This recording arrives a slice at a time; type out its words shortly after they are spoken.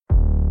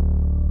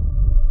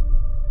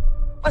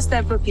What's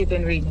that book you've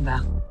been reading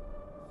about?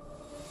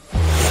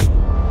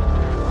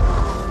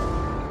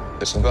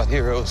 It's about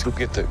heroes who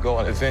get to go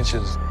on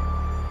adventures,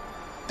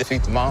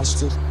 defeat the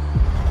monsters,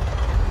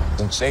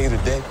 and save the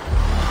day.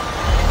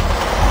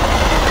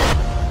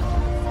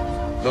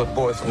 Little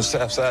boy from the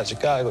south side of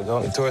Chicago, the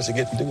only tourist to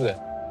get to do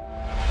that.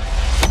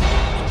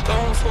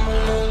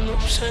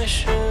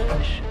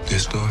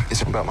 This story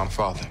is about my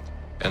father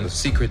and the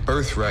secret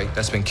birthright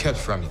that's been kept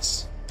from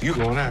us. You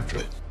going after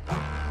it.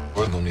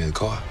 We're gonna need a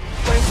car.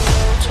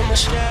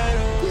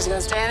 Who's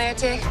gonna stand there,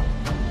 Tick?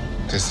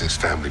 This is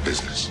family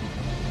business.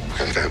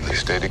 And families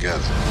stay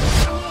together.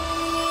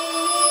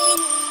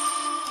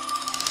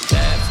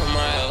 Bad for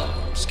my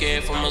health,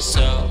 scared for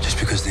myself. Just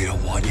because they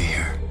don't want you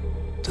here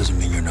doesn't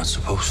mean you're not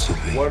supposed to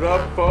be. What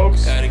up,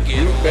 folks? Gotta get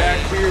You away. back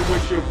here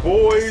with your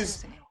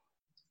boys,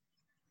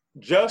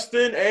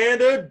 Justin and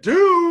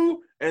Adu,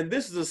 and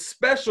this is a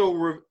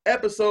special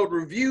episode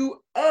review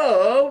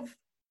of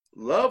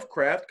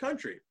Lovecraft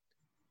Country.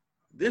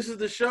 This is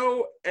the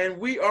show, and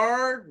we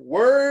are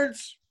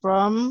Words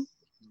from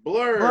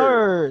Blurred.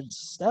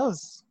 Words. That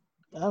was,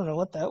 I don't know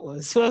what that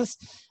was. I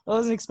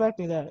wasn't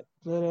expecting that.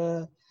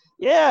 But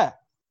yeah,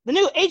 the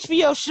new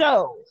HBO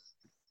show,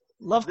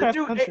 Lovecraft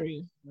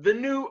Country. The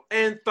new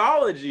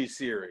anthology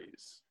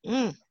series.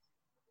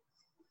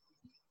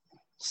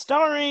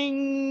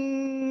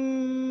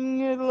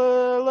 Starring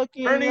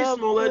looking Ernie up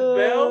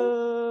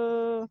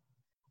Smollett-Bell.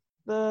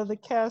 The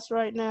cast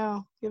right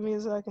now. Give me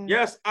a second.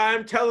 Yes,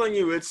 I'm telling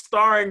you, it's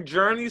starring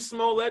Journey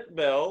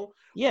Smollett-Bell,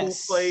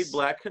 Yes. who played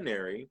Black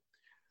Canary.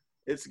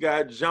 It's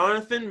got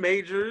Jonathan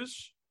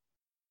Majors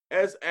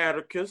as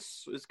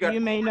Atticus. It's got You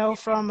may know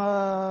from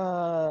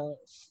the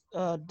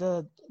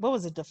what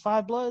was it? The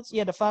Five Bloods?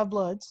 Yeah, the Five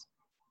Bloods.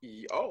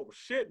 Oh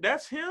shit,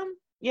 that's him?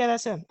 Yeah,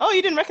 that's him. Oh,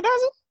 you didn't recognize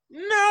him?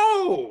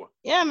 No.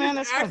 Yeah, man,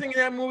 His that's him. acting in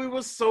that movie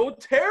was so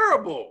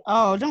terrible.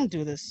 Oh, don't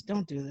do this.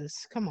 Don't do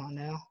this. Come on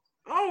now.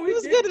 Oh, He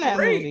was did good in that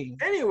great. movie.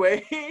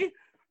 Anyway, and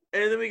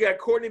then we got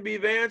Courtney B.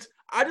 Vance.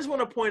 I just want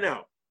to point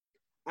out,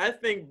 I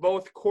think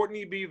both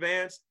Courtney B.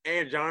 Vance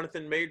and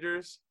Jonathan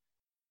Majors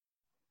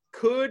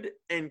could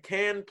and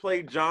can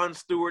play Jon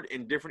Stewart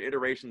in different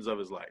iterations of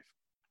his life.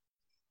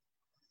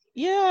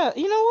 Yeah,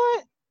 you know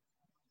what?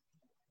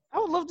 I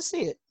would love to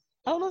see it.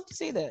 I would love to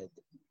see that.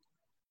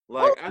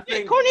 Like, I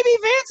think Courtney B.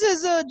 Vance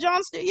is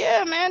Jon Stewart.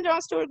 Yeah, man,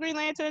 Jon Stewart, Green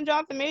Lantern,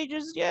 Jonathan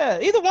Majors. Yeah,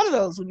 either one of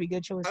those would be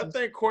good choices. I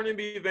think Courtney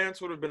B.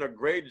 Vance would have been a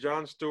great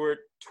Jon Stewart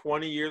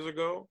 20 years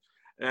ago.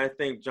 And I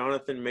think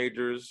Jonathan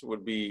Majors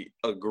would be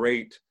a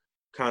great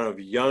kind of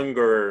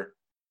younger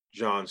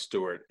Jon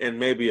Stewart in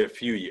maybe a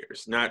few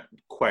years. Not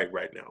quite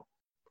right now.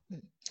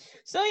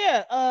 So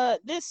yeah,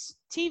 this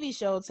TV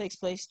show takes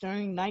place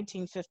during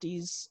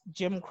 1950s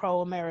Jim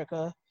Crow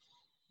America.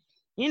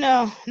 You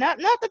know, not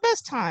the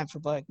best time for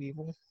Black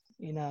people.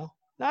 You know,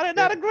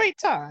 not a great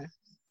time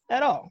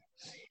at all.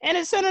 And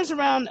it centers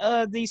around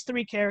these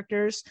three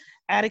characters: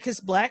 Atticus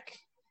Black,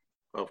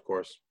 Of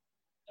course.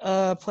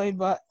 played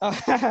by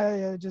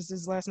just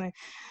his last name,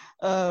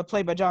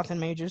 played by Jonathan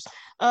Majors.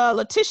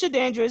 Letitia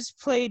Dandridge,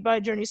 played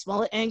by Journey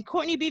Smollett, and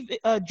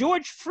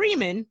George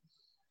Freeman,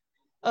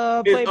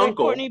 played by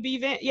uncle. Courtney B.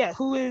 Vance. Yeah,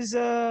 who is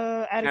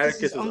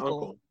Atticus's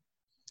uncle.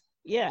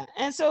 Yeah,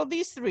 and so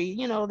these three,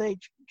 you know, they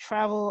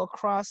travel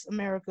across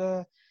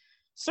America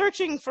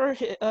searching for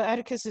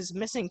Atticus's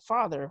missing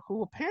father,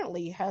 who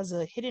apparently has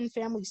a hidden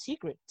family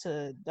secret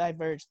to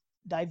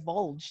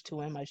divulge to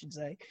him, I should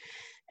say.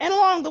 And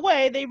along the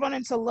way, they run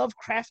into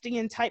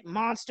Lovecraftian type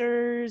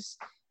monsters,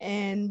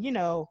 and you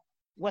know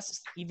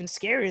what's even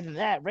scarier than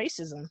that?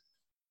 Racism.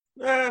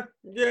 Yeah.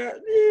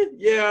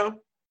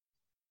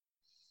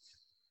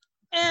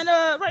 And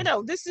right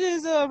now, this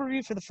is a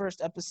review for the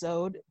first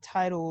episode,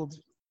 titled.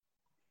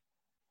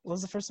 What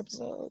was the first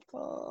episode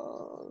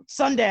called?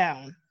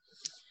 Sundown.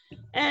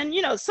 And,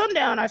 you know,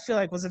 Sundown, I feel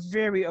like, was a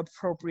very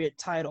appropriate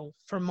title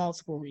for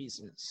multiple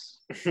reasons.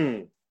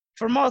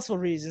 For multiple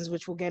reasons,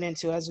 which we'll get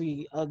into as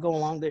we go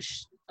along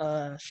this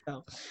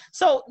show.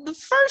 So, the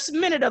first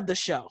minute of the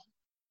show,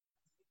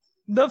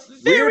 the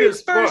very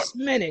first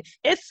minute,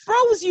 it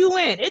throws you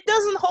in. It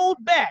doesn't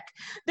hold back.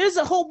 There's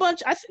a whole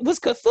bunch. Was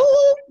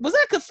Cthulhu? Was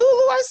that Cthulhu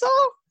I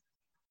saw?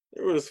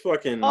 It was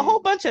fucking a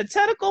whole bunch of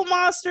tentacle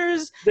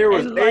monsters. There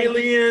was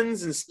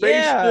aliens and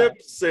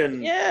spaceships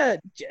and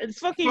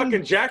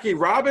fucking Jackie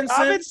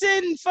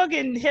Robinson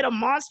fucking hit a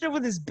monster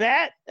with his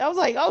bat. I was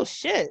like, oh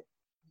shit.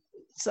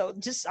 So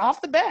just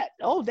off the bat.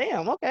 Oh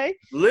damn, okay.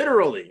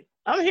 Literally.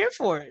 I'm here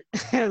for it.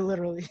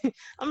 Literally.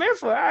 I'm here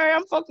for it. All right,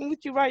 I'm fucking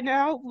with you right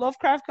now.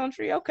 Lovecraft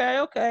Country.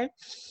 Okay.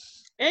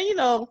 And you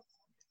know,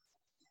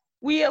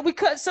 we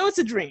cut, so it's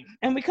a dream,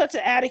 and we cut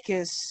to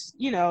Atticus,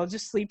 you know,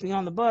 just sleeping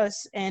on the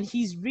bus, and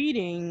he's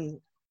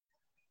reading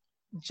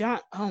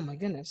John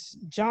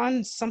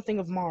something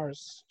of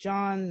Mars.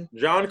 John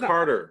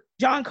Carter.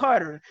 John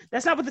Carter.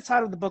 That's not what the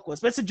title of the book was,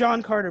 but it's a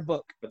John Carter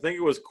book. I think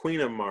it was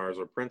Queen of Mars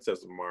or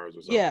Princess of Mars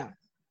or something. Yeah.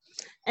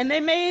 And they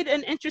made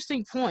an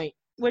interesting point,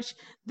 which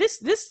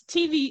this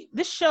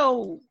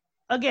show,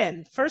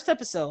 again, first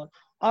episode,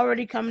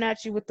 already coming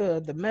at you with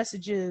the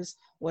messages,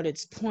 what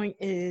its point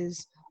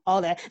is,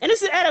 all that. And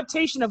it's an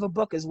adaptation of a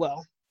book as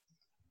well.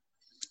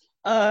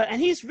 And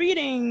he's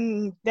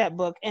reading that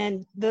book,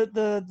 and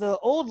the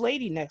old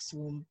lady next to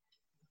him,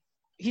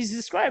 he's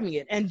describing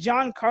it. And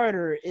John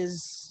Carter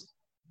is,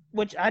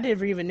 which I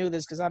never even knew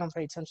this because I don't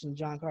pay attention to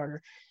John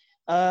Carter.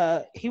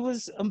 He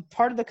was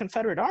part of the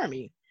Confederate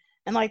Army.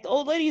 And like the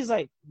old lady is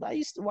like, why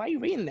are you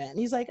reading that? And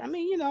he's like, I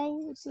mean, you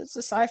know, it's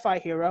a sci-fi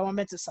hero. I'm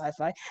into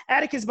sci-fi.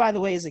 Atticus, by the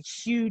way, is a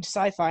huge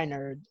sci-fi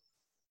nerd.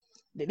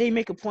 They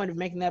make a point of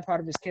making that part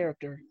of his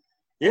character.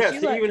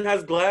 Yes, he even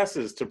has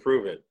glasses to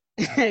prove it.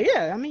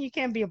 Yeah, I mean, you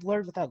can't be a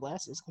blurred without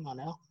glasses. Come on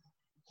now.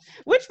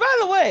 Which, by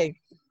the way,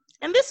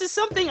 and this is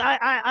something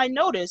I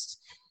noticed,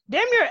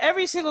 damn near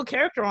every single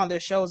character on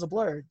this show is a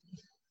blurred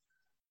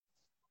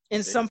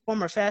in some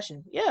form or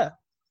fashion. Yeah.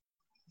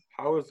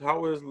 How is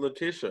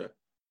Letitia?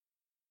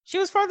 She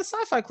was part of the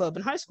sci-fi club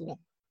in high school.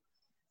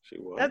 She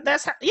was.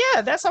 That's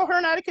how her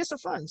and Atticus are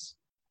friends.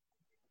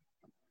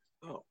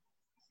 Oh.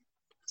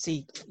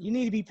 See, you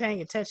need to be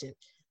paying attention.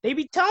 They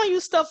be telling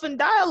you stuff in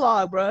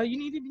dialogue, bro. You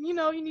need to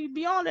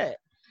be on it.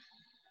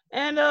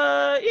 And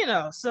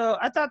so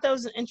I thought that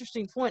was an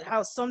interesting point,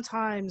 how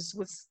sometimes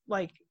with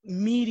like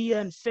media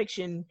and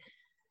fiction,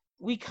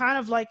 we kind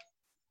of like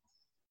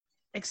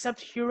accept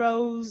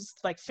heroes,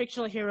 like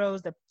fictional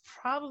heroes that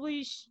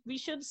probably we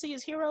shouldn't see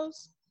as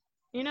heroes,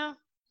 you know?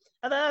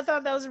 I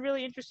thought that was a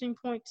really interesting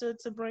point to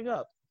bring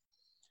up.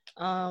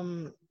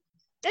 And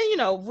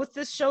with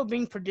this show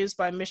being produced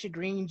by Misha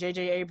Green,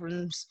 J.J.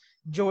 Abrams,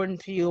 Jordan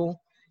Peele,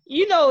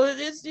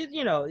 it's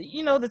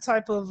the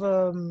type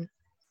of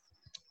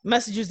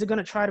messages they're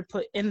gonna try to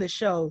put in the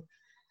show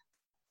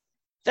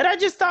that I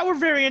just thought were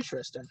very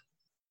interesting.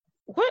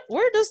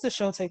 Where does the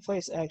show take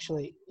place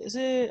actually? Is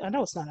it? I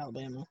know it's not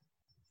Alabama.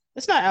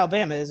 It's not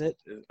Alabama, is it?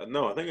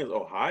 No, I think it's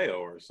Ohio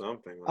or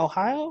something.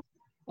 Ohio?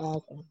 Oh,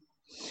 okay.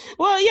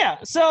 Well, yeah.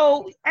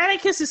 So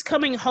Atticus is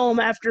coming home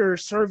after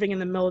serving in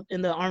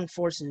the armed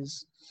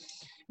forces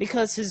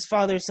because his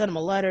father sent him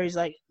a letter. He's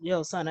like,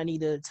 "Yo, son, I need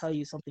to tell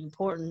you something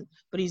important,"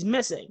 but he's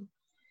missing.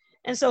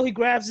 And so he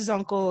grabs his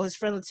uncle, his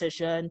friend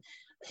Letitia, and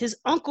his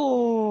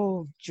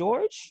Uncle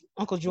George,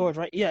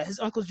 right? Yeah, his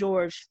Uncle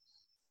George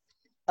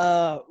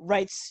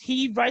writes.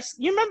 You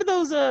remember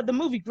the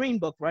movie Green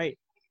Book, right?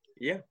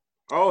 Yeah.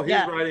 Oh,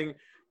 he's writing.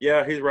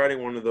 Yeah, he's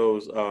writing one of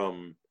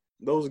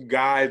those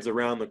guides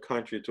around the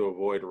country to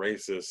avoid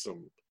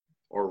racism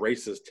or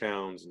racist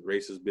towns and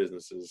racist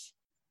businesses.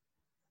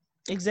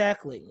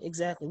 Exactly.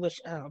 Which,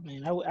 oh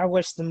man, I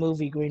wish the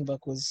movie Green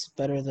Book was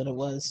better than it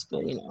was,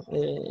 but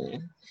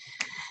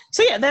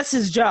So yeah, that's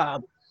his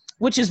job,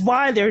 which is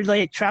why they're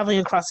like traveling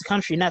across the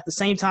country and at the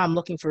same time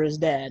looking for his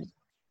dad.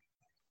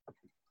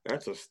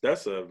 That's a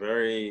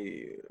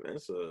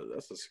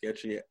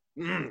sketchy.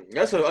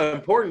 That's an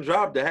important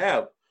job to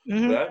have.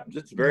 Mm-hmm.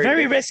 It's very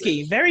dangerous.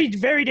 Risky, very,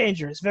 very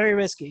dangerous, very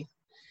risky.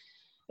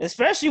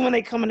 Especially when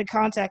they come into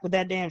contact with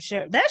that damn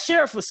sheriff. That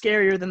sheriff was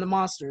scarier than the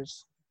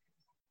monsters.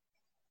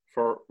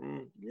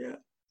 Yeah.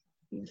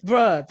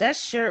 Bruh, that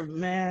sheriff,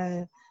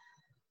 man.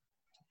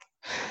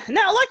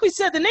 Now, like we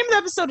said, the name of the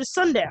episode is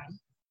Sundown.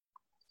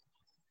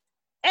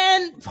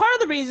 And part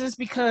of the reason is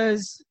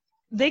because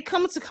they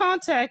come into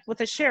contact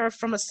with a sheriff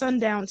from a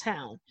sundown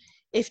town.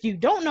 If you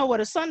don't know what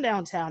a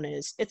sundown town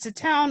is, it's a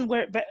town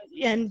where,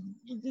 and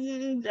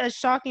as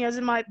shocking as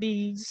it might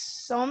be,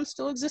 some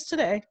still exist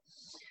today.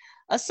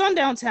 A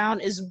sundown town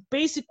is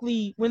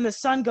basically when the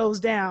sun goes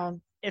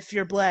down, if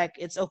you're black,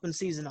 it's open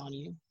season on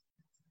you.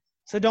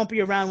 So don't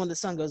be around when the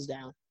sun goes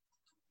down.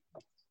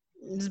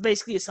 It's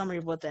basically a summary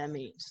of what that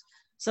means.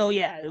 So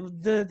yeah,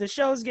 the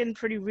show's getting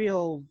pretty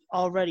real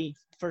already,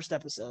 first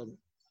episode.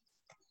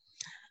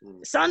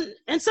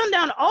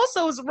 Sundown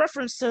also is a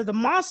reference to the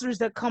monsters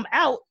that come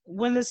out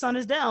when the sun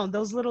is down.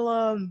 Those little,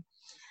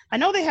 I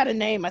know they had a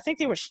name. I think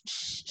they were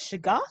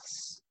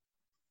Shoggoths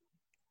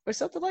or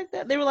something like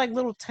that. They were like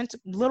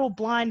little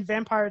blind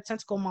vampire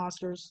tentacle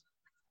monsters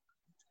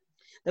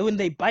that when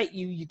they bite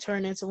you, you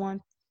turn into one.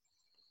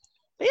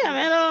 But yeah,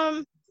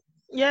 man.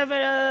 You have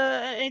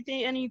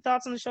any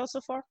thoughts on the show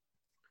so far?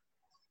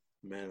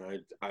 Man,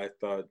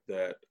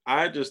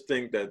 I just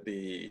think that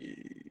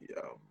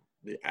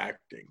the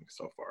acting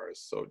so far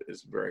is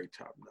very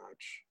top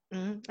notch.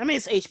 Mm-hmm. I mean,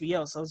 it's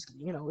HBO, so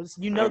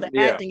the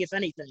acting, if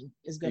anything,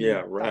 is going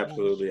to be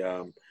absolutely.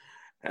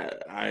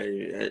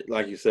 I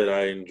like you said,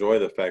 I enjoy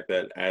the fact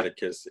that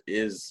Atticus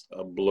is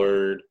a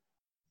blurred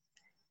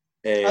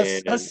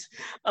and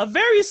a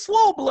very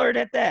swole blurred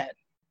at that.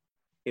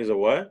 He's a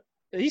what?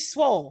 He's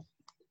swole.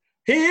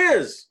 He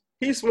is.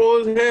 He's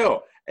swole as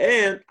hell.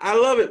 And I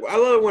love it. I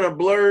love it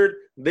when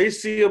they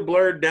see a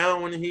blurred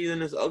down when he's in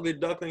this ugly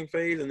duckling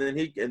phase, and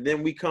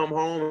then we come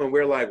home and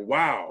we're like,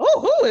 wow.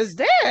 Oh, who is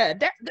that?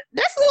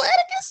 That's little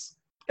Atticus?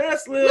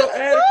 That's little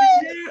Atticus.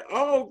 Yeah.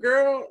 Oh,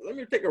 girl. Let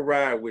me take a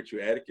ride with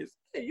you, Atticus.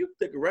 Hey, you can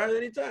take a ride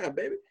anytime,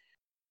 baby.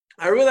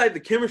 I really like the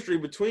chemistry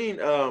between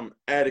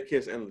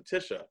Atticus and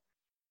Letitia.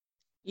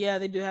 Yeah,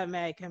 they do have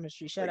mad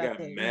chemistry. Shout out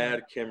to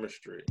mad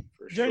chemistry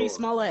for Journey sure.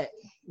 Smollett,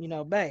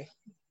 bae.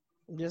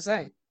 I'm just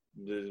saying.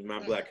 This is my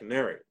Black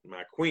Canary,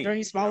 my queen.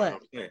 Gurney Smollett.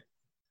 You know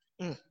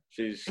what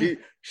I'm saying?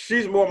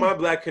 She's more my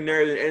Black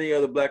Canary than any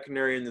other Black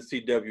Canary in the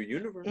CW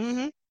universe.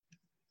 Mm-hmm.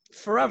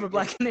 Forever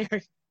Black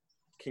Canary.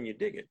 Can you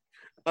dig it?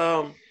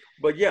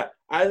 But yeah,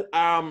 I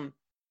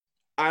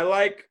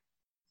like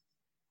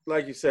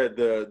you said,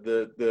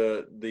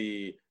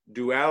 the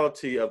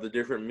duality of the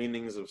different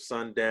meanings of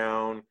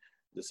sundown,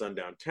 the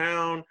sundown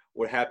town,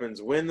 what happens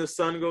when the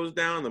sun goes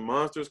down, the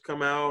monsters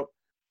come out.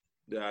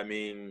 I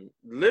mean,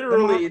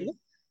 literally,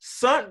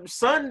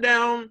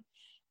 sundown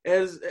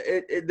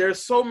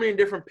there's so many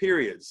different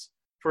periods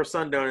for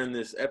sundown in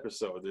this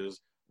episode.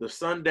 There's the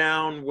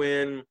sundown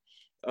when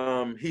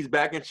he's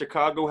back in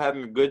Chicago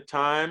having a good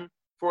time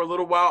for a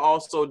little while,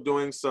 also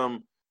doing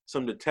some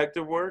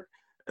detective work.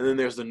 And then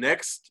there's the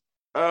next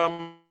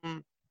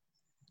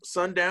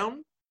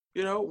sundown,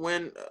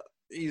 when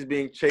he's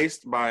being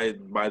chased by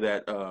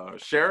that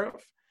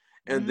sheriff.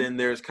 And then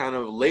there's kind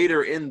of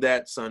later in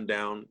that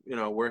sundown,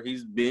 where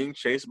he's being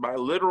chased by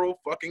literal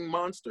fucking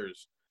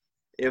monsters.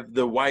 If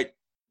the white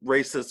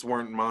racists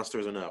weren't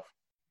monsters enough.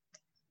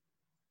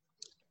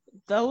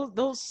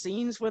 Those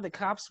scenes where the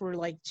cops were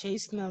like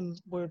chasing them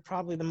were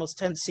probably the most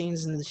tense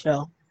scenes in the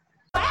show.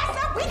 We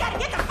gotta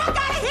get the fuck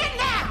out of here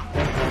now!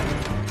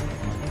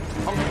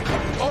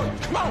 Oh,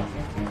 come on!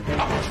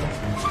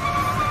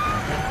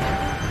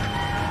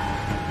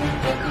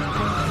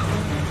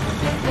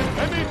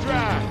 Let me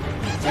try.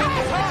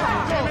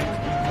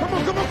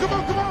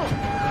 Come on.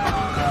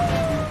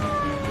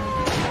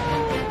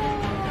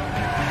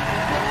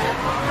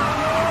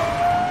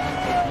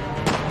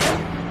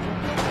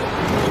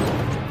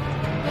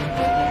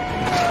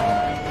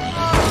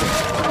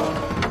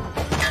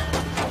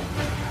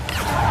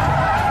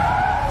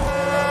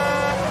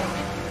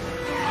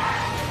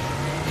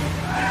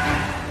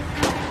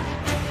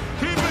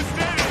 Keep us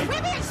steady.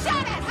 We're being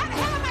shot at! How the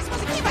hell am I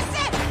supposed to keep us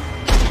steady?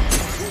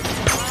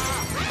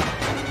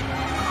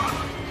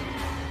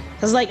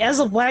 Because, like, as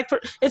a black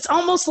person, it's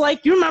almost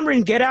like, you remember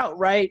in Get Out,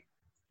 right?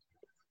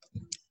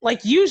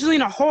 Like, usually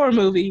in a horror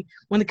movie,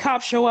 when the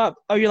cops show up,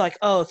 you're like,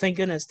 oh, thank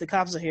goodness, the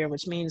cops are here,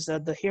 which means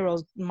that the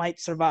heroes might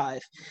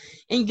survive.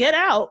 In Get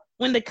Out,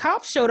 when the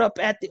cops showed up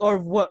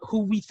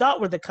who we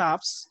thought were the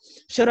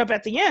cops, showed up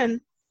at the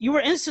end, you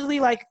were instantly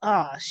like,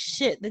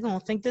 shit, they're going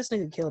to think this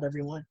nigga killed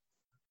everyone.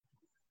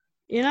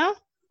 You know?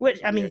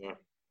 Which, I mean,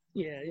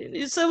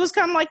 so it was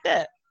kind of like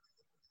that.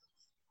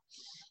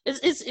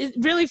 It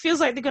really feels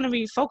like they're going to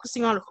be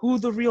focusing on who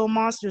the real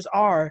monsters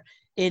are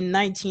in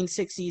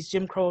 1960s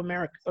Jim Crow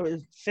America, or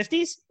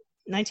 50s?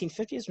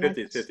 1950s?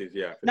 50s,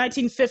 yeah.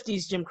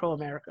 1950s Jim Crow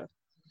America.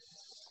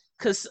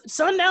 Because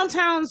sundown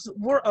towns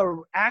were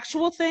an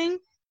actual thing,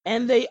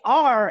 and they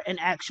are an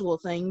actual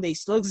thing. They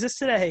still exist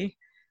today,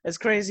 as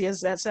crazy as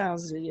that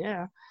sounds,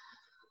 yeah.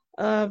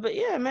 But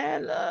yeah,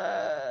 man,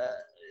 that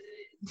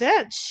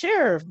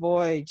sheriff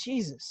boy,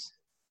 Jesus.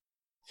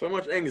 So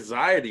much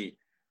anxiety.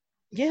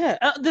 Yeah,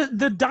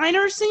 the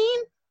diner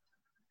scene,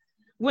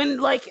 when,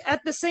 like,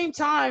 at the same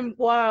time,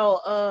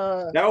 while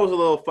that was a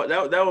little fun.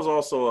 That was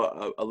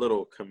also a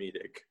little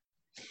comedic.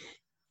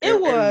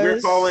 It was. And we're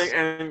calling,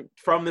 and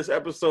from this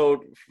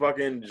episode,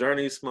 fucking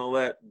Journey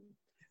Smollett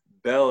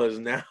Bell is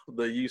now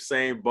the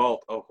Usain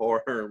Bolt of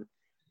horror.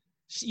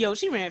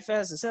 She ran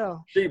fast as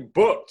hell. She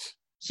booked.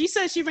 She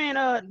said she ran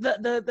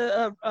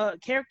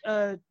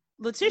character.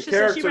 Letitia The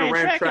said she ran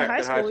track in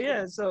high school. school.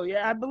 Yeah, so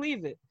yeah, I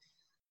believe it.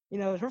 You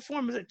know, her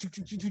form is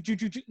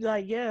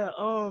like yeah.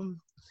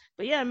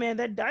 But yeah, man,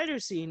 that diner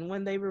scene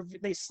when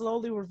they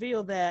slowly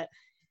revealed that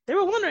they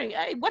were wondering,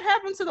 hey, what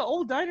happened to the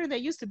old diner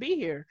that used to be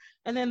here?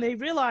 And then they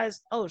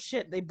realized, oh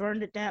shit, they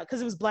burned it down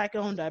because it was black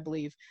owned, I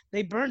believe.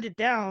 They burned it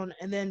down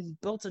and then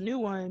built a new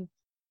one.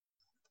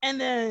 And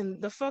then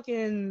the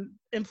fucking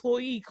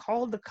employee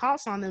called the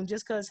cops on them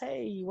just because,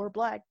 hey, we're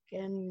black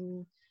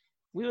and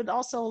we would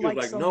also He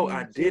was like. No,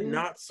 I did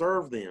not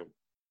serve them.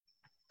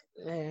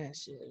 Yeah,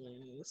 shit,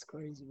 man, it's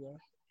crazy, bro.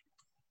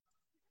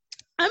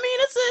 I mean,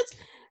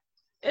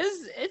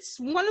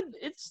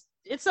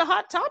 it's a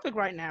hot topic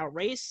right now.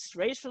 Race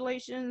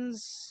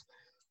relations,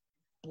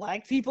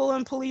 black people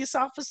and police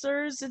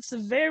officers. It's a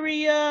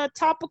very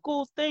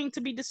topical thing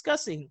to be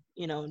discussing,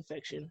 you know, in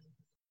fiction.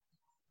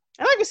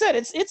 And like I said,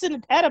 it's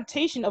an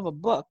adaptation of a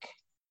book.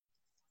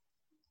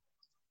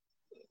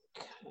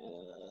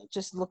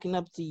 Just looking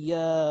up the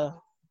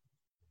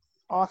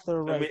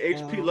author right now. I mean,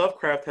 H.P.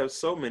 Lovecraft has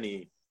so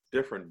many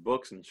different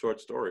books and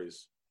short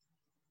stories.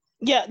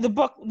 Yeah,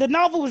 the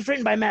novel was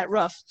written by Matt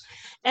Ruff.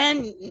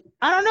 And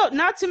I don't know,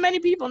 not too many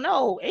people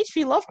know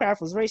H.P.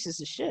 Lovecraft was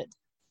racist as shit.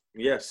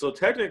 Yeah, so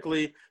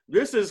technically,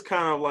 this is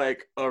kind of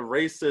like a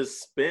racist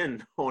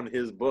spin on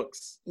his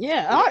books.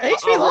 Yeah,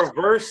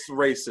 reverse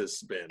racist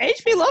spin.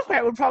 H.P.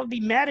 Lovecraft would probably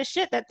be mad as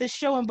shit that this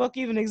show and book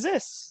even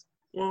exists.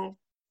 Well,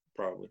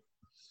 probably.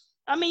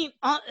 I mean,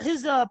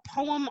 his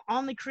poem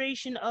on the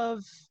creation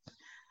of,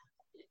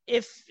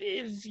 if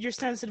you're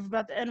sensitive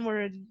about the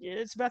N-word,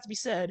 it's about to be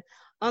said,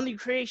 on the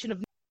creation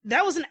of,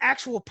 that was an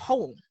actual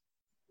poem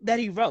that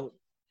he wrote.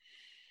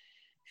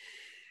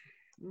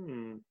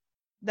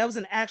 That was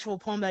an actual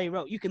poem that he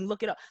wrote. You can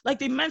look it up. Like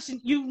they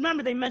mentioned, you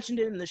remember they mentioned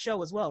it in the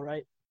show as well,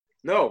 right?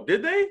 No,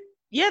 did they?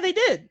 Yeah, they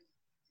did.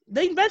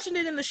 They mentioned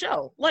it in the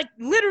show. Like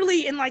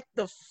literally in like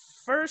the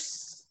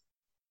first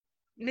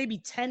maybe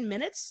 10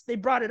 minutes, they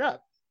brought it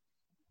up.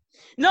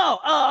 No,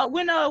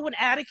 when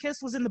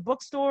Atticus was in the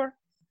bookstore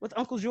with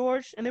Uncle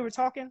George and they were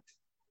talking,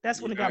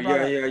 that's when it got brought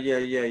up.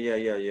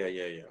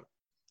 Yeah.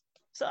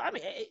 So I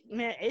mean,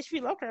 man,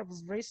 H.P. Lovecraft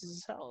was racist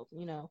as hell,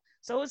 you know.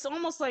 So it's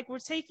almost like we're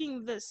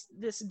taking this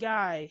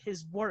guy,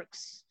 his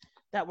works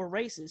that were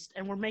racist,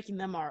 and we're making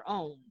them our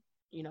own.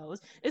 You know,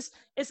 it's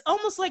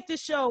almost like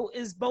this show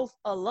is both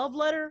a love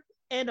letter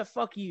and a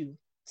fuck you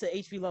to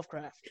H.P.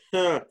 Lovecraft.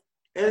 And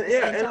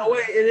yeah, in a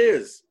way, it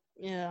is.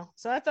 Yeah.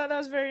 So I thought that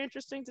was very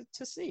interesting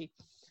to see.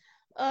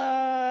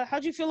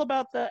 How'd you feel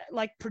about the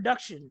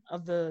production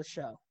of the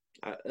show?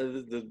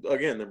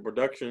 Again, the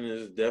production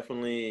is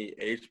definitely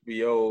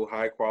HBO,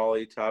 high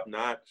quality, top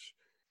notch.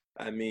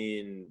 I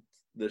mean,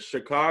 the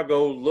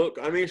Chicago look.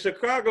 I mean,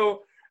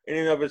 Chicago in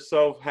and of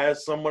itself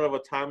has somewhat of a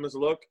timeless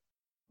look,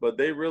 but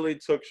they really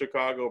took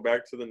Chicago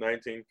back to the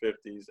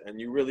 1950s,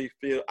 and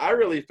I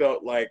really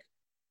felt like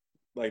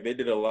they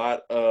did took a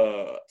lot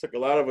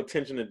of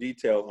attention to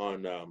detail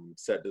on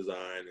set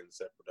design and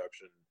set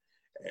production,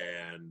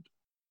 and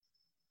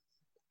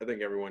I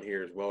think everyone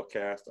here is well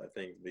cast. I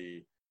think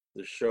the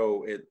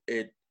show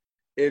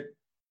it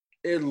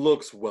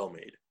looks well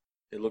made.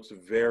 It looks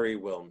very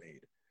well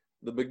made.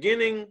 The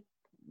beginning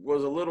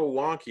was a little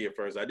wonky at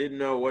first. I didn't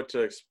know what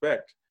to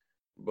expect,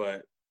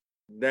 but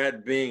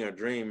that being a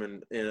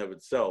dream in of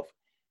itself,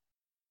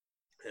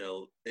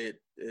 it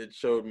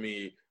showed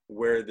me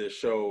where the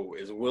show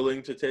is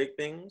willing to take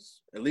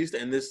things, at least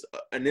in this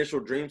initial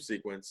dream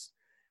sequence,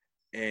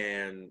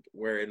 and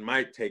where it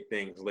might take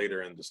things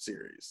later in the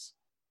series.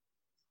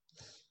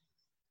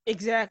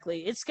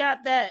 Exactly. It's got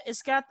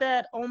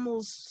that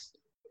almost.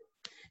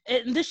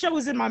 And this show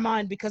is in my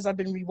mind because I've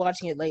been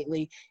rewatching it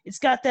lately. It's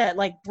got that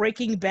like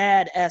Breaking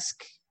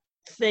Bad-esque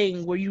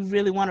thing where you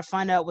really want to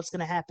find out what's going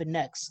to happen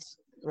next,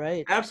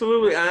 right?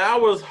 Absolutely. And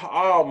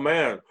oh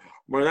man,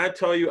 when I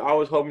tell you, I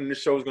was hoping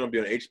this show was going to be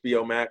on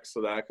HBO Max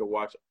so that I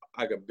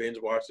could binge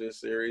watch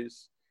this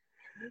series.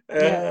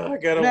 Yeah. I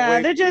gotta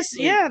wait. They're just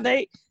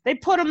they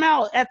put them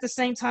out at the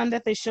same time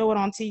that they show it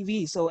on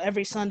TV, so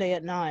every Sunday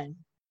at 9.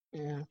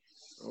 Yeah.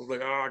 I was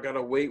like, I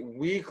gotta wait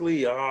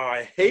weekly.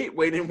 I hate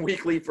waiting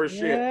weekly for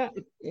shit.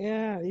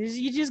 Yeah.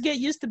 You just get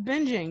used to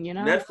binging, you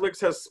know. Netflix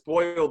has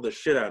spoiled the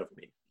shit out of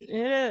me.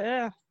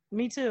 Yeah,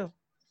 me too.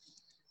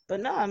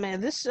 But no,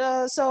 man, this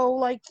so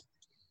like,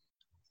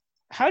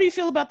 how do you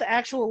feel about the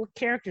actual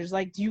characters?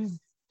 Like, do you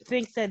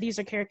think that these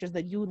are characters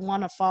that you would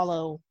want to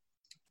follow?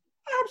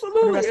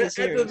 Absolutely. At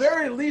the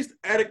very least,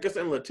 Atticus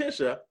and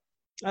Letitia.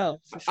 Oh,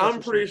 for sure.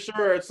 I'm pretty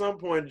sure at some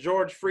point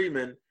George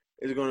Freeman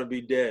is going to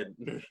be dead.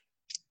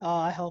 Oh,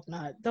 I hope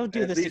not. Don't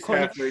do At this least to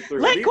Courtney. halfway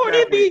through. Let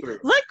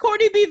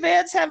Courtney B.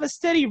 Vance have a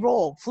steady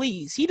role,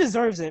 please. He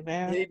deserves it,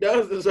 man. He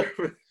does deserve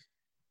it.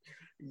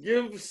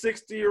 Give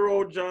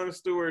 60-year-old Jon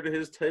Stewart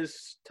his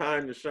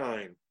time to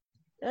shine.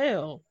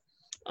 Hell.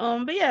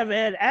 But yeah,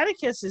 man,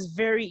 Atticus is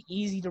very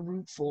easy to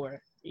root for.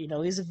 You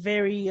know, he's a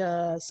very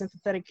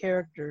sympathetic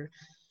character.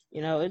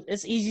 You know,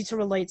 it's easy to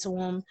relate to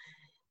him.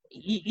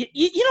 You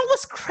know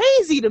what's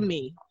crazy to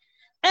me?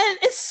 And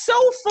it's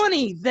so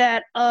funny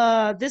that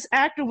this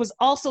actor was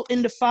also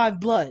in The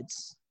Five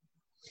Bloods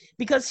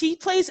because he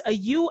plays a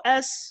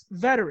U.S.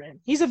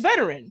 veteran. He's a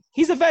veteran.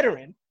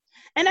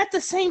 And at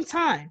the same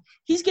time,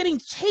 he's getting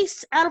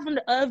chased out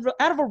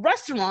of a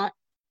restaurant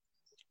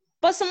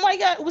by some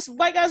white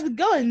guys with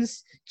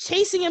guns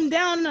chasing him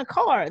down in a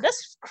car.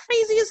 That's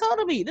crazy as hell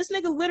to me. This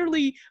nigga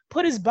literally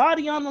put his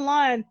body on the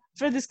line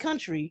for this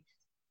country.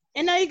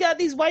 And now you got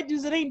these white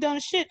dudes that ain't done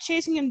shit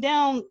chasing him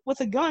down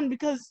with a gun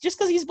just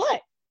because he's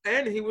black.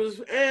 And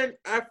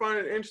I find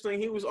it interesting,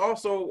 he was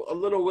also a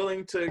little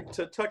willing to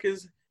tuck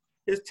his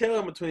tail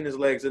in between his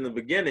legs in the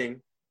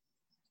beginning.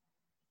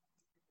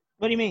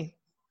 What do you mean?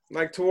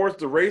 Like towards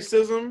the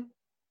racism?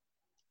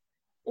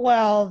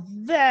 Well,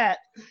 that...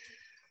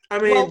 I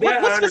mean, what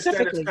I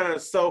understand it's kind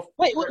of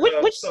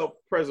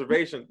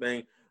self-preservation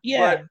thing.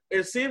 Yeah. But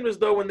it seemed as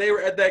though when they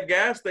were at that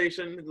gas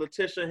station,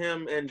 Letitia,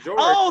 him, and George...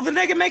 Oh, the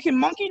nigga making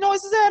monkey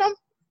noises at him?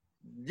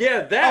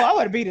 Yeah, that. Oh, I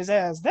would have beat his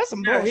ass. That's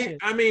some bullshit.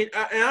 I'm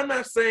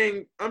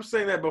saying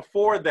that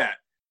before that,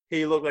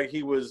 he looked like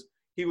he was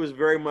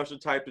very much the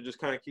type to just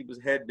kind of keep his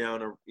head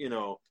down, or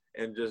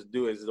and just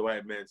do as the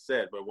white man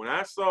said. But when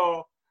I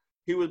saw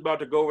he was about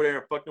to go over there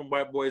and fuck them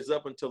white boys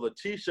up until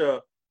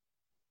Letitia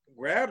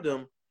grabbed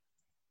him,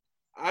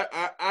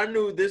 I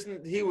knew this.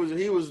 He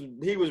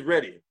was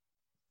ready.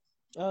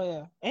 Oh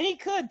yeah, and he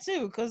could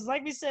too, because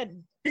like we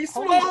said, he's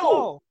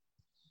slow.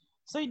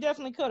 So he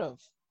definitely could have.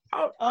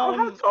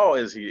 How tall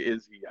is he? I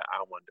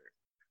wonder.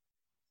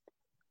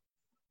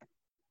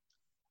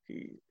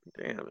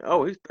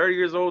 He's 30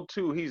 years old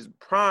too. He's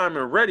prime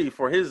and ready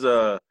for his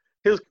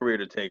career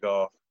to take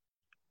off.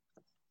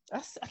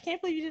 I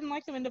can't believe you didn't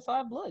like him in The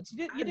Five Bloods.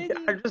 You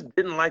didn't. I just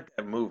didn't like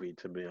that movie,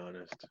 to be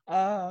honest.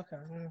 Oh, okay.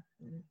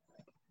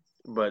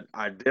 but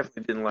I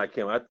definitely didn't like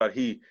him. I thought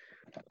he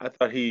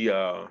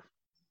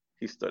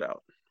stood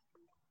out.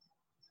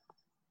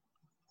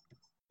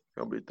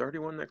 He'll be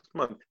 31 next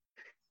month.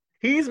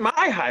 He's my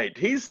height.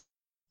 He's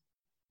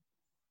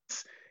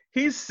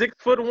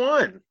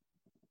 6'1".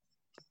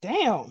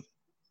 Damn.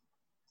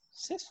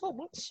 6 foot.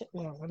 What shit?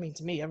 Well, I mean,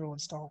 to me,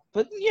 everyone's tall,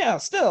 but yeah,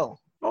 still.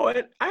 Oh, I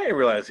didn't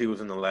realize he was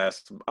in the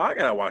last. I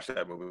gotta watch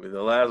that movie,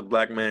 The Last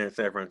Black Man in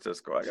San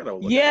Francisco. I gotta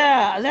look.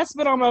 Yeah, that's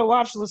been on my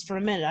watch list for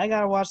a minute. I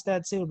gotta watch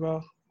that too,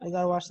 bro. I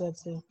gotta watch that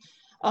too.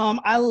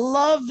 I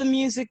love the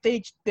music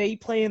they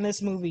play in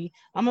this movie.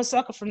 I'm a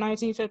sucker for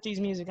 1950s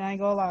music. I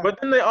ain't gonna lie.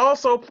 But then they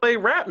also play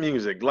rap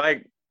music,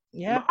 like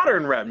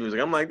modern rap music.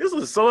 I'm like, this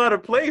is so out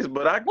of place,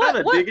 but I kind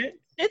of dig it.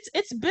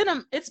 It's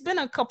been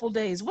a couple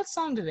days. What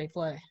song did they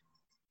play?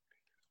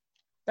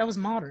 That was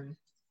modern.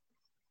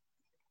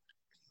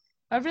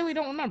 I really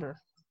don't remember.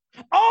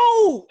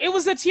 Oh, it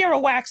was the Tierra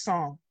Whack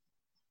song.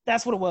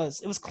 That's what it was.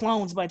 It was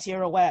Clones by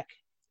Tierra Whack.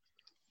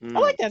 I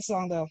like that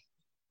song, though.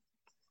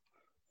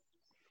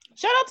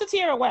 Shout out to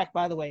Tierra Whack,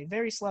 by the way.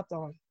 Very slept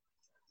on.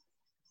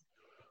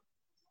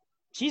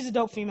 She's a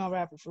dope female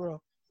rapper, for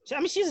real. I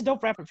mean, she's a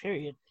dope rapper,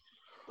 period.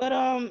 But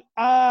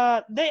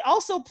they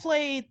also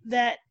played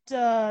that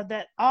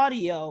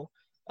audio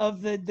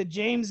of the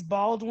James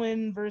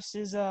Baldwin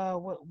versus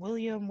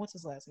William, what's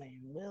his last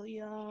name?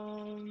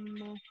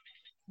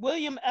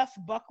 William F.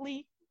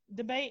 Buckley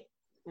debate.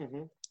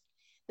 Mm-hmm.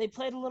 They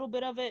played a little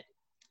bit of it,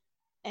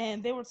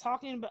 and they were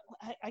talking about,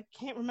 I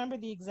can't remember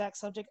the exact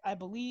subject. I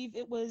believe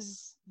it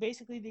was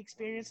basically the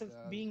experience of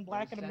being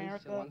black in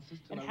America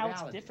and how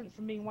it's different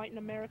from being white in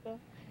America.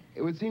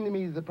 It would seem to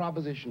me that the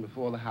proposition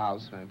before the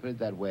House, when I put it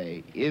that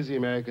way, is the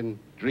American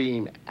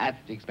dream at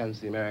the expense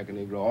of the American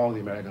Negro, or the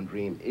American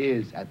dream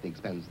is at the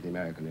expense of the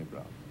American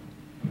Negro,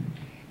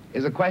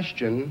 is a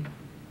question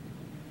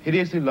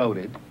hideously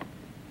loaded,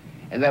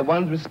 and that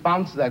one's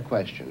response to that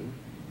question,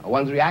 or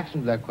one's reaction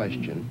to that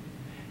question,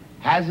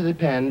 has to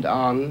depend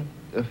on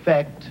an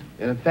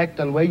effect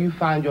on where you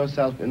find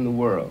yourself in the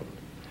world,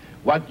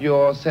 what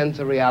your sense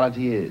of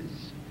reality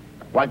is,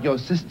 what your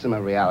system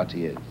of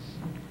reality is.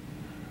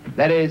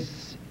 That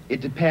is,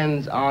 it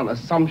depends on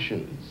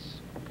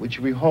assumptions which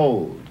we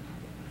hold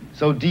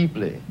so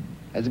deeply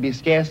as to be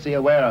scarcely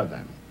aware of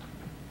them.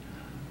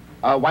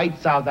 A white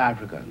South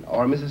African,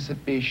 or a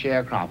Mississippi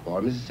sharecropper, or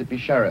a Mississippi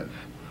sheriff,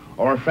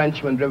 or a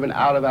Frenchman driven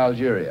out of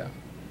Algeria,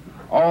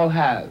 all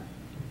have,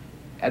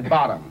 at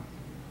bottom,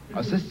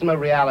 a system of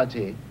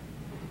reality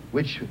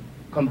which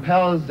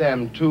compels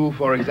them to,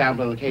 for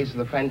example, in the case of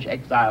the French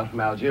exile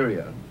from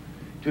Algeria,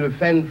 to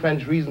defend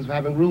French reasons for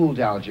having ruled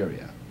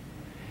Algeria.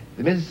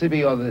 The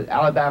Mississippi or the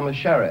Alabama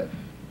sheriff,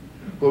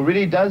 who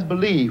really does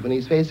believe when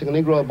he's facing a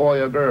Negro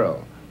boy or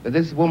girl that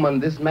this woman,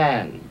 this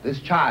man, this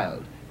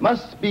child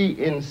must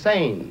be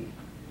insane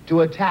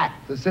to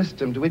attack the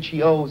system to which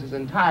he owes his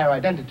entire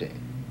identity.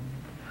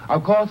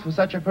 Of course, for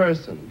such a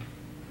person,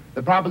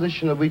 the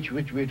proposition of which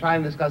we're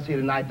trying to discuss here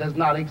tonight does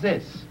not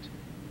exist.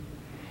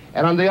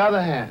 And on the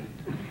other hand,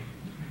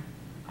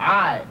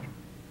 I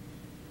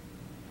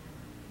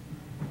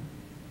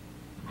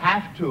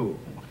have to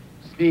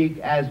speak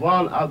as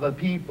one of the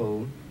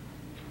people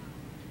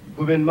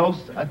who've been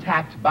most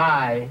attacked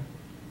by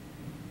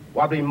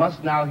what we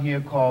must now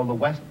here call the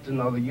Western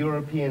or the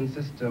European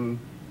system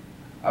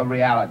of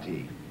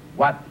reality.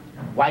 What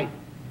white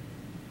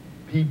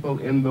people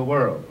in the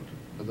world,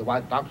 because the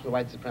doctrine of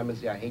white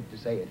supremacy, I hate to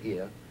say it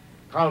here,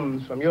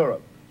 comes from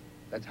Europe.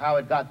 That's how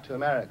it got to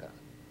America.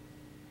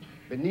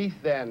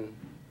 Beneath then,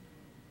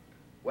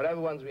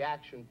 whatever one's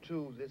reaction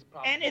to this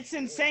problem. And it's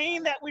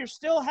insane that we're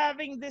still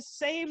having this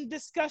same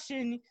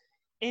discussion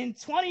in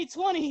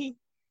 2020,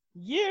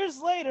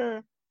 years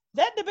later.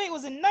 That debate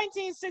was in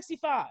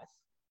 1965.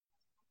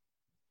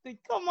 Like,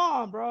 come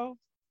on, bro.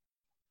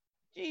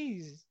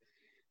 Jeez.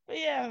 But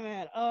yeah,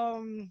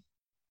 man.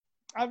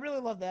 I really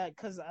love that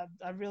because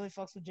I really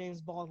fucks with James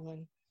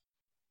Baldwin.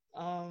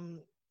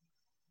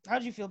 How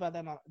did you feel about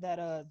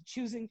that?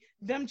 Choosing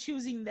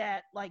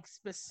that like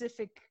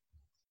specific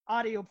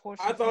audio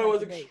portion. I thought it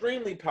was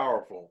extremely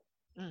powerful.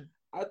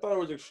 I thought it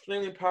was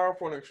extremely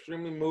powerful and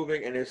extremely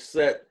moving, and it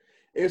set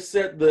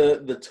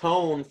the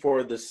tone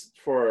for this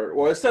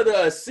it set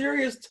a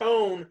serious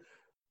tone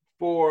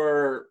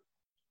for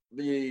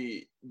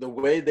the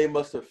way they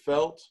must have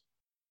felt,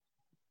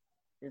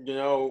 you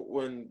know,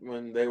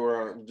 when they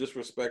were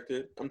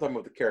disrespected. I'm talking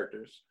about the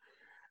characters.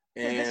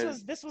 And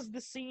this was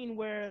the scene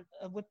where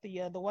with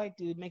the white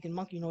dude making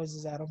monkey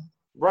noises at him.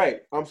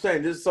 Right. I'm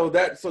saying this so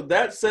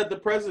that set the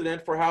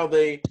precedent for how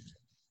they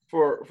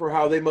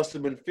must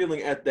have been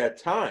feeling at that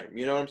time.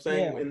 You know what I'm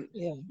saying?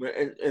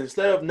 And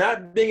instead of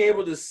not being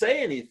able to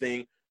say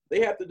anything,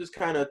 they have to just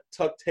kind of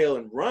tuck tail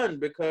and run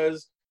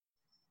because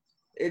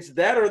it's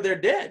that or they're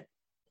dead.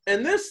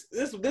 And this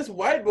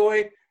white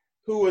boy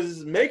who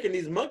was making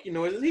these monkey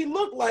noises, he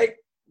looked like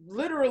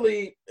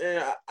literally,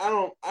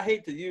 I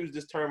hate to use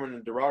this term in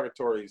a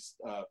derogatory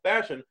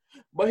fashion,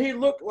 but he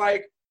looked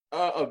like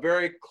a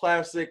very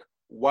classic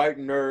white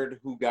nerd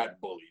who got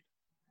bullied.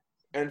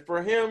 And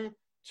for him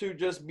to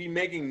just be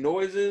making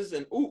noises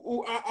and ooh,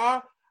 ooh, ah,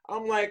 ah.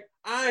 I'm like,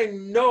 I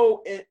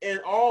know in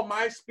all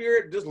my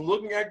spirit, just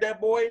looking at that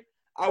boy,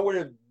 I would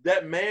have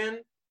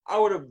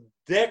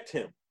decked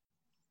him.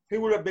 He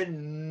would have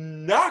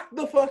been knocked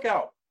the fuck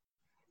out.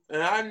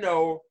 And I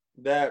know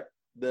that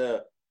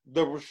the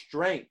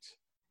restraint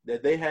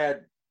that they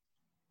had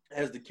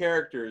as the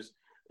characters,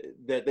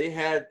 that they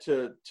had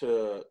to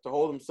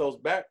hold themselves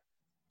back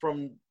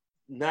from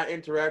not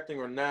interacting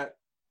or not,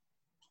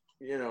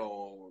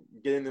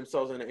 getting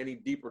themselves into any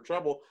deeper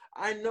trouble.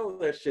 I know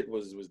that shit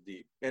was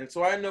deep. And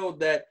so I know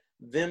that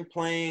them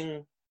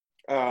playing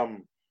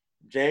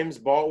James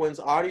Baldwin's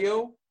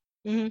audio,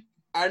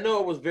 I know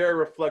it was very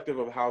reflective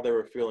of how they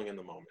were feeling in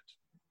the moment.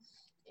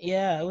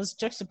 Yeah, it was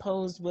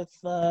juxtaposed with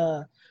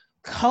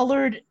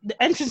colored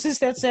entrances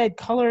that said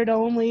colored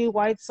only,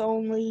 whites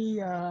only.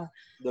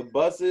 The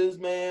buses,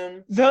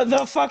 man.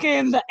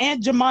 The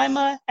Aunt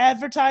Jemima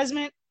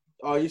advertisement.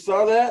 Oh, you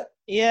saw that?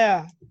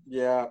 Yeah.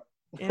 Yeah.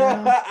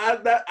 Yeah.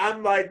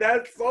 I'm like,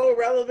 that's so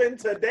relevant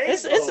today.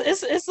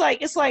 It's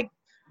like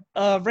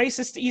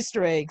racist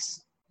Easter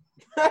eggs.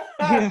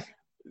 Yeah.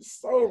 It's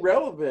so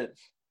relevant.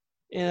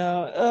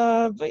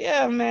 But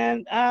yeah,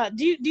 man.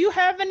 Do you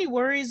have any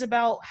worries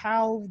about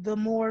how the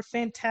more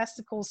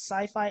fantastical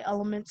sci-fi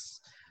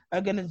elements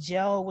are gonna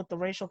gel with the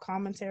racial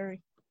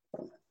commentary?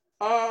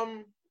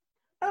 I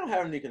don't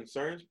have any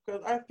concerns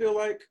because I feel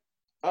like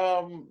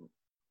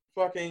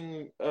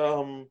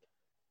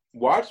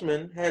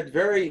Watchmen had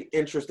very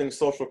interesting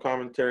social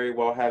commentary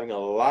while having a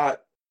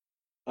lot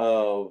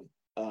of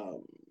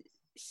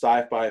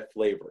sci-fi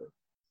flavor,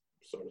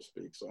 so to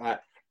speak. So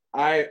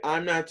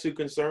I'm not too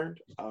concerned.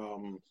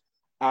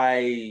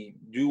 I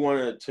do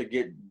want to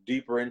get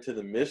deeper into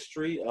the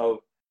mystery of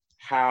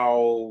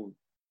how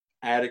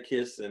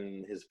Atticus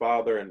and his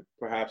father and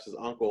perhaps his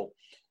uncle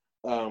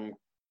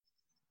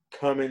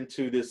come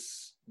into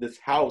this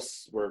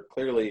house where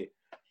clearly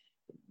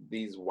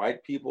these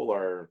white people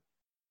are,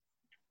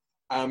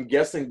 I'm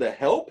guessing, the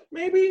help,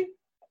 maybe?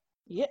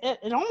 Yeah,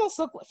 it almost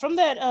looked like, from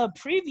that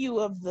preview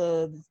of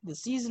the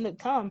season to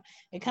come,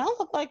 it kind of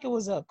looked like it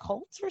was a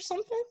cult or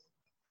something.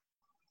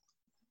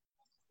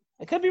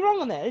 I could be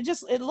wrong on that.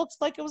 It looks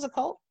like it was a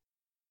cult.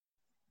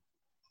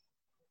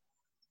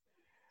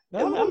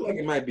 It looked like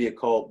it might be a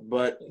cult,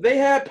 but they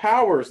had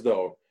powers,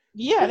 though.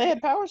 Yeah, they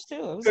had powers,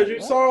 too. Because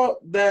you saw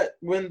that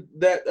when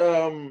that,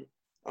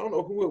 I don't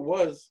know who it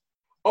was.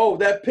 Oh,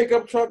 that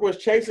pickup truck was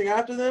chasing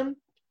after them.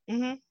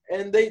 Mm-hmm.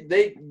 And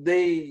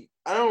they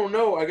I don't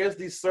know, I guess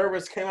these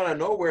servants came out of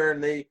nowhere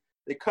and they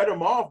cut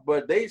them off,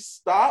 but they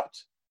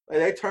stopped. Like,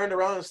 they turned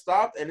around and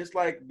stopped, and it's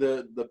like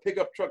the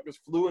pickup truck just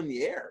flew in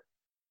the air.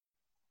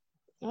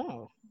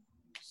 Oh.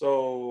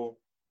 So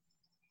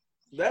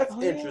that's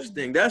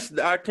interesting.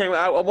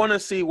 I want to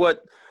see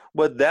what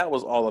that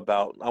was all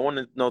about. I want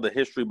to know the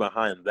history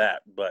behind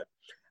that, but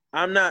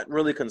I'm not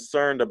really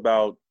concerned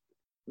about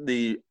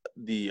the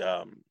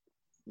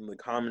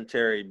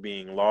commentary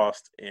being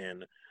lost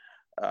in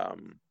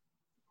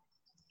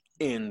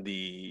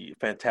the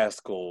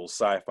fantastical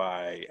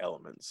sci-fi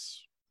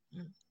elements.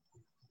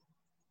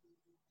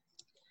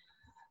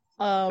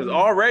 Because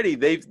already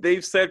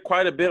they've said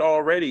quite a bit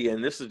already,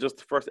 and this is just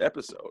the first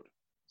episode.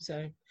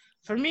 So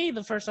for me,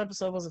 the first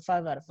episode was a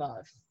 5 out of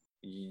 5.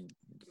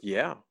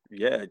 Yeah.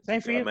 It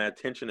Same for you? got my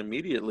attention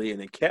immediately,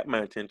 and it kept my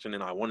attention,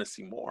 and I want to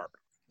see more.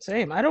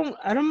 Same. I'm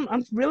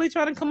really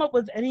trying to come up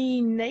with any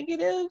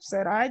negatives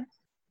that I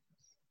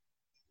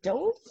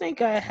don't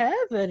think I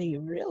have any,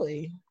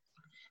 really.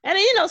 And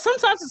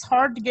sometimes it's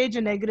hard to gauge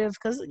a negative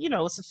because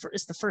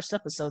it's the first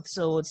episode,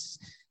 so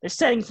they're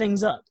setting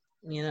things up,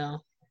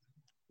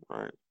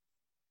 right,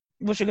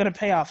 which are going to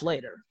pay off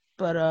later.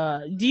 But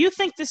do you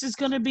think this is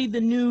going to be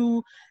the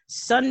new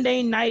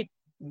Sunday night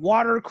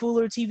water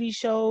cooler TV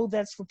show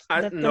that's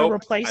going to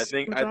replace? I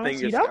think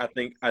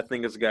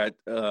it's got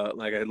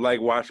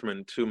like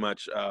Watchmen, too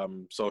much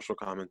social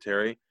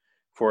commentary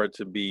for it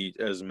to be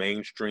as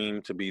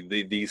mainstream, to be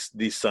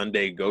the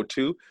Sunday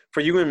go-to.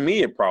 For you and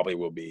me, it probably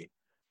will be.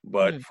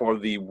 But for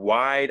the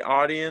wide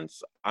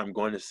audience, I'm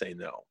going to say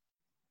no.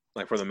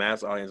 Like, for the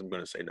mass audience, I'm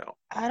going to say no.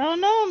 I don't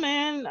know,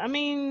 man. I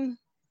mean,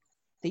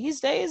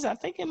 these days, I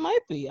think it might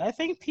be. I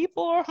think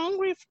people are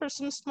hungry for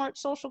some smart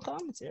social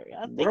commentary.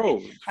 I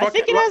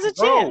think it has a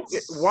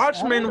chance.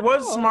 Watchmen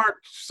was smart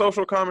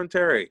social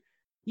commentary.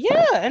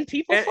 Yeah, and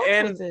people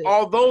fucked with it.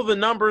 Although the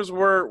numbers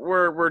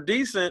were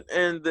decent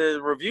and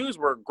the reviews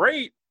were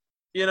great,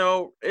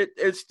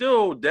 it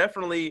still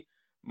definitely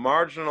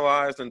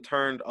marginalized and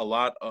turned a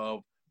lot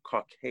of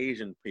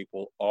Caucasian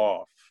people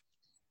off.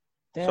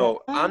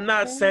 So I'm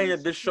not saying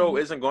that this show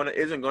isn't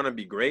gonna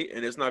be great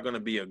and it's not gonna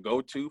be a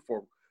go-to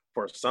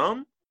for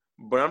some,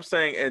 but I'm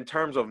saying in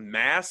terms of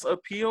mass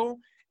appeal,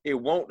 it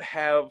won't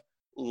have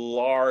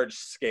large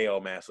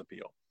scale mass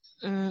appeal.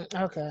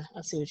 Okay,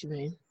 I see what you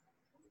mean.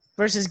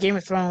 Versus Game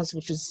of Thrones,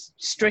 which is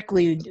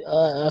strictly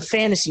a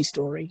fantasy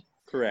story.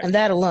 Correct. And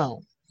that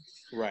alone.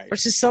 Right.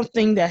 Versus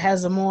something that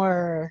has it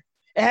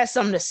has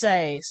something to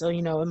say, so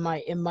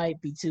it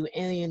might be too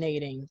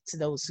alienating to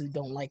those who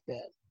don't like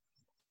that.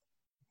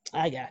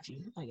 I got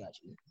you.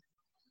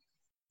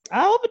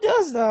 I hope it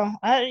does, though.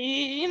 I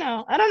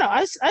don't know.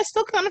 I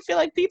still kind of feel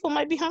like people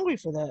might be hungry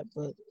for that,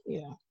 but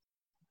yeah.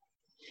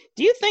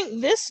 Do you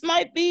think this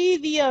might be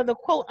the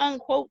quote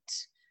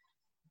unquote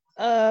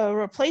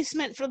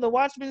replacement for the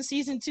Watchmen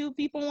season 2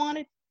 people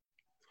wanted?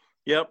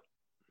 Yep.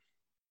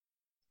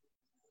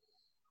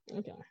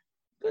 Okay.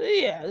 But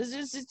yeah,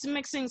 it's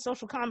mixing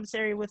social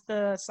commentary with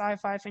the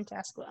sci-fi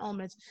fantastical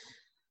elements.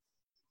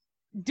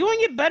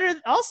 Doing it better.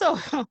 Also,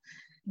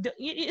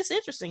 it's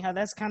interesting how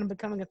that's kind of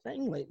becoming a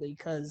thing lately,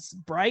 because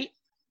Bright,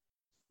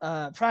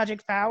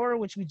 Project Power,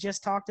 which we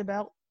just talked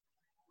about,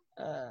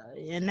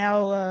 and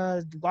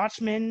now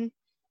Watchmen,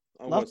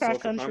 Lovecraft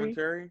Country.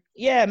 Commentary?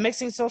 Yeah,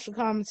 mixing social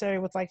commentary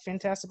with like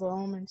fantastical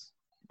elements.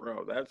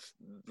 Bro, that's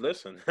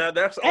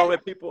all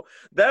that people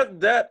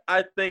that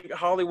I think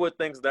Hollywood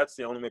thinks that's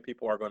the only way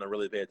people are going to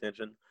really pay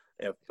attention,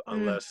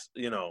 unless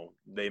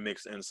they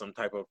mix in some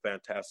type of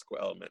fantastical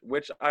element,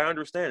 which I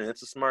understand.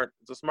 It's a smart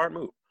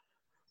move,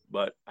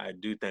 but I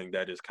do think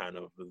that is kind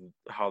of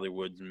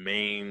Hollywood's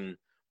main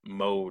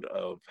mode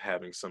of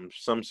having some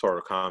sort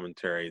of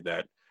commentary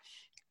that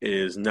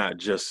is not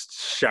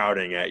just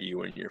shouting at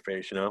you in your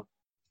face, Yeah,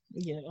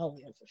 oh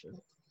yeah, for sure.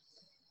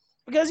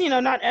 Because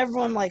not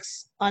everyone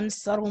likes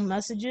unsubtle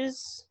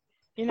messages,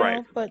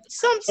 right. But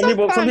some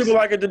people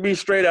like it to be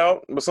straight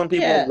out, but some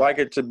people like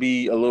it to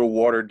be a little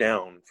watered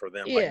down for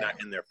them, like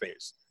not in their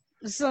face.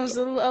 So it's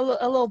a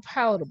little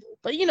palatable.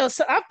 But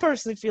so I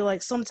personally feel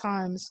like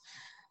sometimes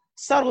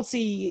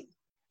subtlety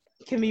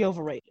can be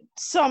overrated.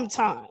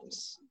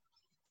 Sometimes.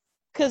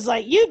 Because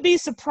you'd be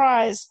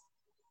surprised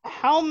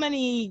how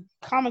many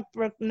comic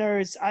book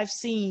nerds I've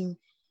seen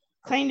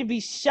claim to be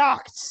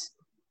shocked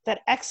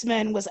that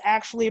X-Men was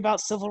actually about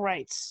civil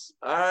rights.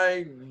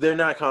 They're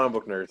not comic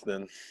book nerds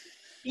then.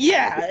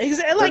 Yeah,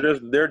 exactly.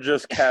 They're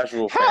just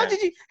casual fans.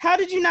 How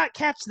did you not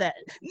catch that?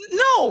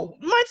 No,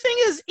 my thing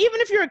is, even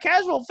if you're a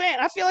casual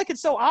fan, I feel like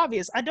it's so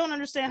obvious. I don't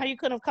understand how you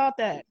couldn't have caught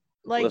that.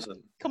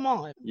 Listen, come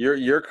on.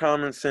 Your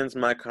common sense,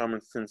 my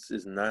common sense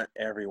is not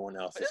everyone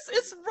else's.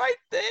 It's right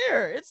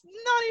there. It's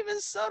not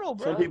even subtle,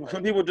 bro.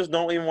 Some people just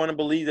don't even want to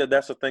believe that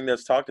that's a thing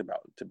that's talked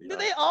about. To be honest.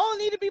 They all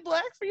need to be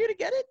black for you to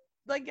get it?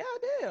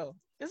 Goddamn.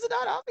 Is it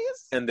not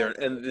obvious? And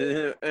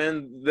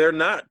they're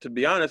not, to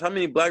be honest. How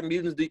many black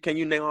mutants can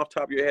you name off the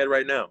top of your head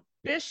right now?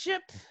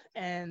 Bishop,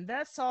 and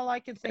that's all I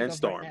can think of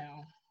Storm. Right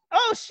now.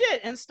 Oh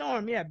shit, and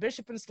Storm, yeah,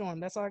 Bishop and Storm.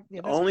 That's all.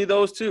 Yeah, that's only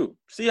those two.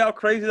 See how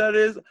crazy that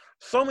is?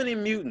 So many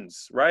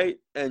mutants, right?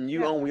 And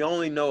we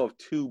only know of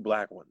 2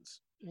 black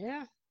ones.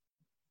 Yeah.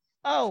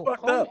 Oh,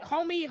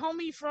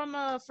 homie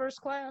from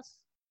First Class.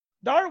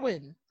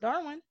 Darwin.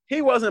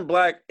 He wasn't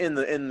black in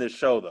the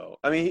show though.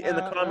 I mean, in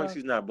the comics,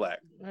 he's not black.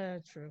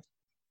 True.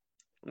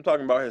 I'm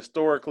talking about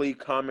historically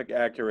comic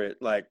accurate,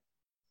 like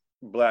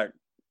black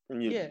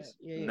mutants.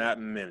 Yeah. Not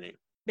many.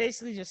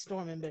 Basically, just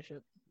Storm and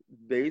Bishop.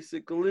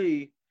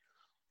 Basically.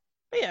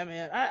 But yeah,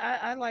 man,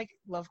 I like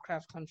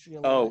Lovecraft Country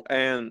a lot. Oh,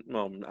 and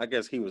I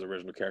guess he was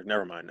original character.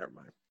 Never mind.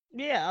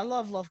 Yeah, I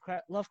love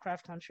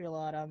Lovecraft Country a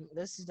lot.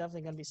 This is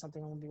definitely gonna be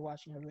something I'm gonna be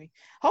watching every week.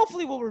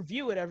 Hopefully, we'll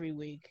review it every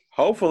week.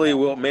 Hopefully,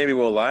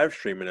 we'll live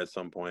stream it at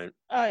some point.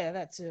 Oh yeah,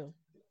 that too.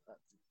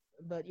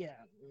 But yeah,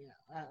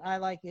 I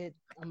like it.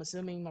 I'm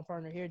assuming my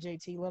partner here,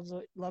 JT, loves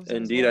it.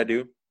 Indeed, I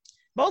do.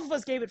 Both of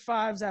us gave it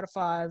 5s out of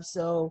 5,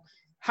 so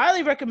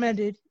highly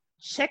recommended.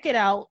 Check it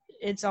out.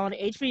 It's on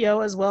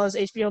HBO as well as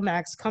HBO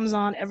Max. Comes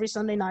on every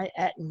Sunday night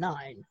at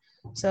 9.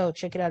 So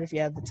check it out if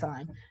you have the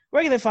time.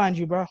 Where can they find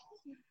you, bro?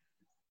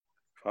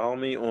 Follow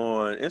me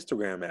on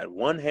Instagram at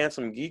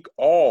OneHandsomeGeek,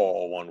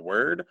 all one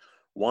word,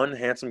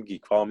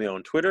 OneHandsomeGeek. Follow me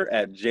on Twitter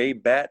at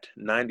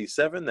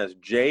JBat97. That's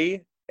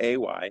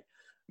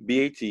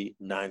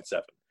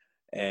JAYBAT97.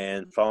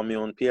 And follow me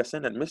on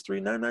PSN at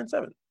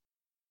Mystery997.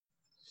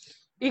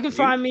 You can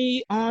find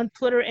me on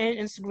Twitter and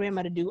Instagram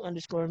at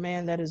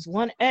ado_man. That is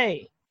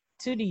 1A,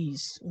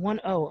 2Ds,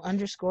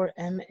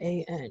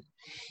 10_MAN.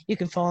 You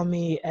can follow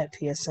me at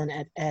PSN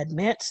at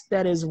admant.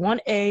 That is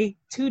 1A,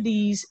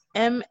 2Ds,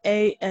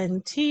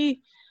 MANT.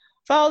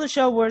 Follow the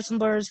show Words and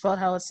Blurs, spelled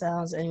how it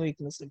sounds. Anyway, you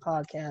can listen to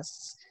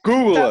podcasts.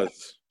 Google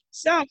us.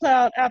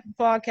 SoundCloud, Apple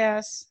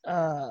Podcasts.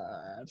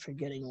 I'm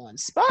forgetting one.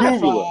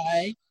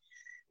 Spotify.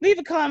 Leave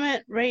a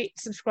comment, rate,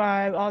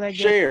 subscribe, all that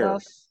good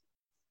stuff.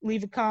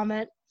 Leave a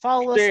comment.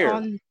 Follow us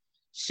on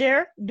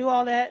share, do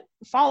all that.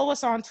 Follow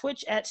us on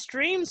Twitch at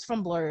Streams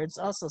from Blurs,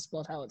 also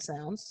spelled how it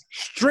sounds.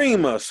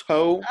 Stream us,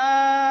 ho.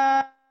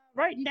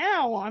 Right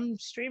now I'm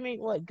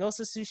streaming Ghost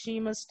of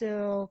Tsushima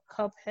still,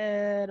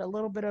 Cuphead, a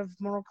little bit of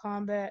Mortal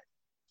Kombat.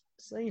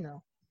 So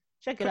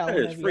check it out.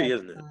 Cuphead is free,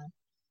 isn't it?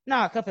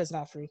 Nah, Cuphead's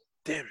not free.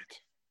 Damn it.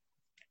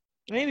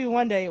 Maybe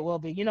one day it will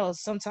be.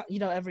 Sometimes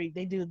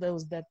they do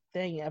that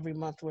thing every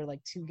month where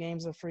 2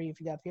 games are free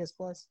if you got PS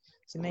Plus.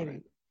 So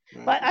maybe.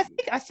 Right. But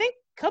I think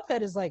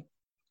Cuphead is $20.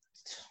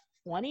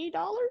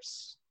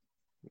 It's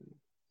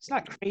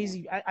not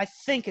crazy. I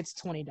think it's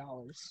 $20.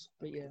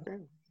 But yeah.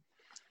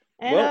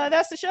 And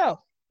that's the show.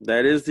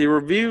 That is the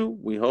review.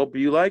 We hope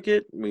you like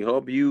it. We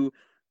hope you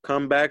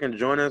come back and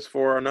join us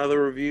for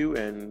another review,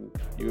 and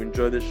you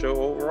enjoy the show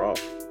overall.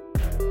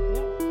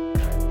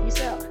 Yeah.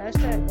 Peace out.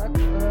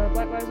 Hashtag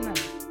Black Lives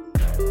Matter.